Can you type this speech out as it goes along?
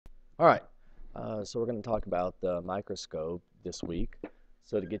All right, so we're going to talk about the microscope this week.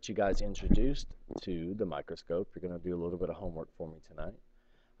 So to get you guys introduced to the microscope, you're going to do a little bit of homework for me tonight.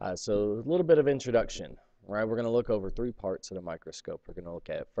 So a little bit of introduction, right? We're going to look over three parts of the microscope. We're going to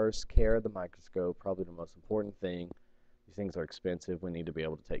look at first care of the microscope, probably the most important thing. These things are expensive. We need to be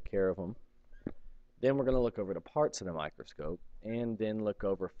able to take care of them. Then we're going to look over the parts of the microscope and then look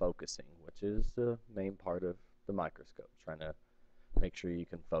over focusing, which is the main part of the microscope, trying to make sure you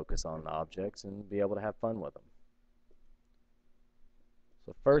can focus on objects and be able to have fun with them.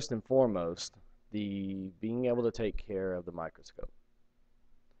 So first and foremost, the being able to take care of the microscope.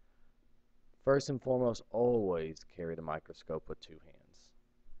 First and foremost, always carry the microscope with two hands.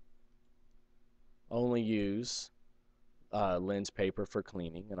 Only use lens paper for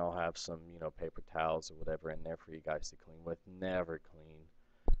cleaning, and I'll have some, paper towels or whatever in there for you guys to clean with. Never clean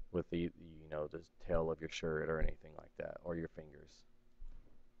with the tail of your shirt or anything like that, or your fingers.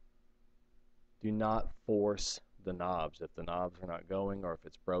 Do not force the knobs. If the knobs are not going or if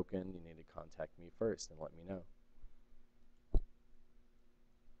it's broken, you need to contact me first and let me know.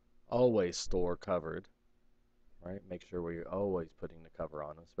 Always store covered, right? Make sure we're always putting the cover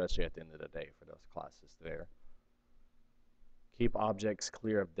on, especially at the end of the day for those classes there. Keep objects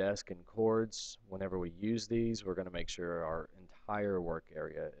clear of desk and cords. Whenever we use these, we're going to make sure our entire work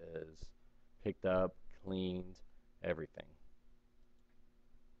area is picked up, cleaned, everything.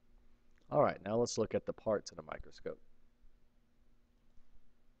 All right, now let's look at the parts of the microscope.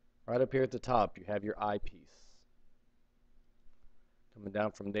 Right up here at the top, you have your eyepiece. Coming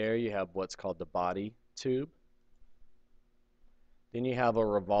down from there, you have what's called the body tube. Then you have a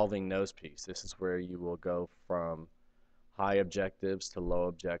revolving nose piece. This is where you will go from high objectives to low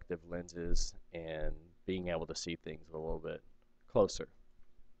objective lenses and being able to see things a little bit closer.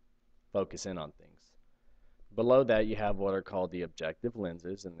 Focus in on things. Below that, you have what are called the objective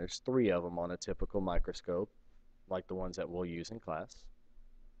lenses, and there's three of them on a typical microscope, like the ones that we'll use in class.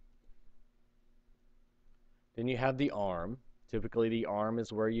 Then you have the arm. Typically, the arm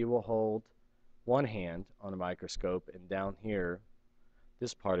is where you will hold one hand on a microscope, and down here,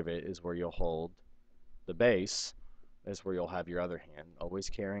 this part of it is where you'll hold the base. That's where you'll have your other hand, always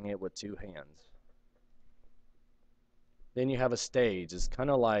carrying it with two hands. Then you have a stage. It's kind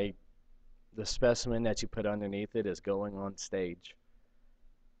of like the specimen that you put underneath it is going on stage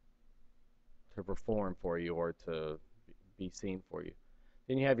to perform for you or to be seen for you.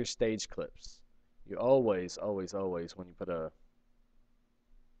 Then you have your stage clips. You always, always, always, when you put a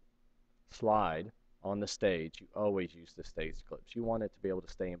slide on the stage, you always use the stage clips. You want it to be able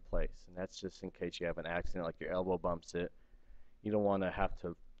to stay in place, and that's just in case you have an accident like your elbow bumps it. You don't want to have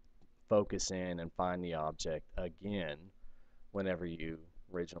to focus in and find the object again whenever you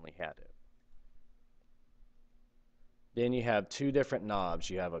originally had it. Then you have two different knobs.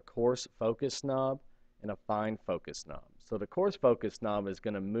 You have a coarse focus knob and a fine focus knob. So the coarse focus knob is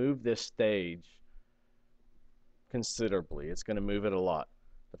going to move this stage considerably. It's going to move it a lot.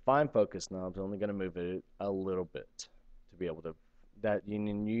 The fine focus knob is only going to move it a little bit to be able to.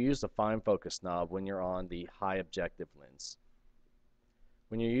 You use the fine focus knob when you're on the high objective lens.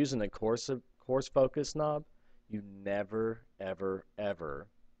 When you're using the coarse focus knob, you never, ever, ever,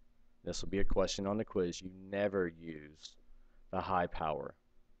 this will be a question on the quiz, you never use the high power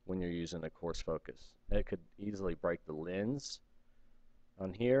when you're using the coarse focus. It could easily break the lens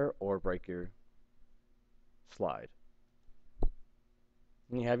on here or break your slide.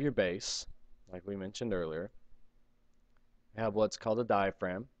 And you have your base, like we mentioned earlier. You have what's called a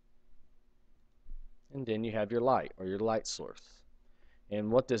diaphragm. And then you have your light or your light source.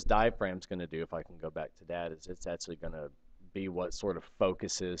 And what this diaphragm is going to do, if I can go back to that, is it's actually going to be what sort of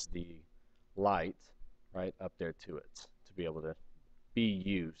focuses the light right up there to it to be able to be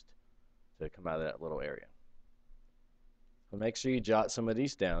used to come out of that little area. So make sure you jot some of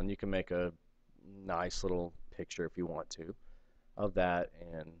these down. You can make a nice little picture if you want to of that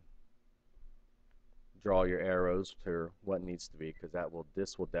and draw your arrows to what needs to be, because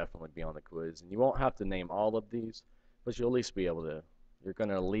this will definitely be on the quiz. And you won't have to name all of these, but you'll at least be able to. You're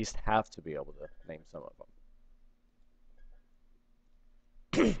going to at least have to be able to name some of them.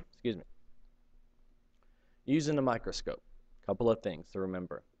 Excuse me. Using the microscope, a couple of things to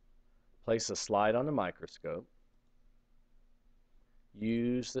remember. Place a slide on the microscope.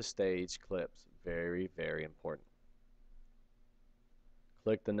 Use the stage clips. Very, very important.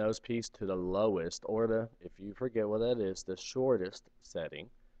 Click the nose piece to the lowest, or if you forget what that is, the shortest setting.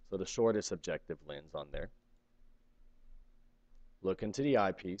 So the shortest objective lens on there. Look into the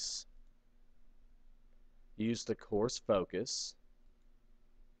eyepiece. Use the coarse focus.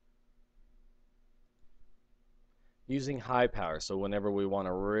 Using high power, so whenever we want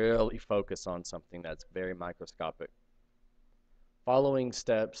to really focus on something that's very microscopic. Following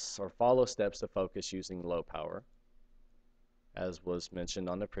steps or follow steps to focus using low power, as was mentioned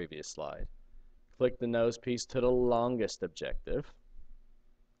on the previous slide. Click the nose piece to the longest objective.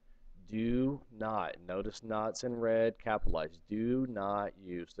 Do not, notice knots in red, capitalized, do not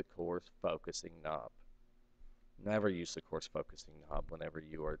use the coarse focusing knob. Never use the coarse focusing knob whenever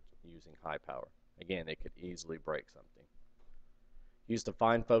you are using high power. Again, it could easily break something. Use the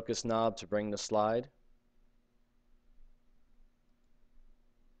fine focus knob to bring the slide.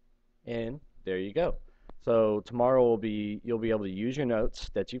 And there you go. So tomorrow you'll be able to use your notes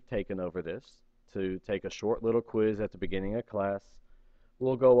that you've taken over this to take a short little quiz at the beginning of class.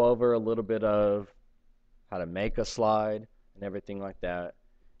 We'll go over a little bit of how to make a slide and everything like that.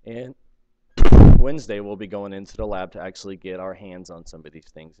 And Wednesday we'll be going into the lab to actually get our hands on some of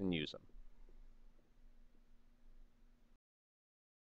these things and use them.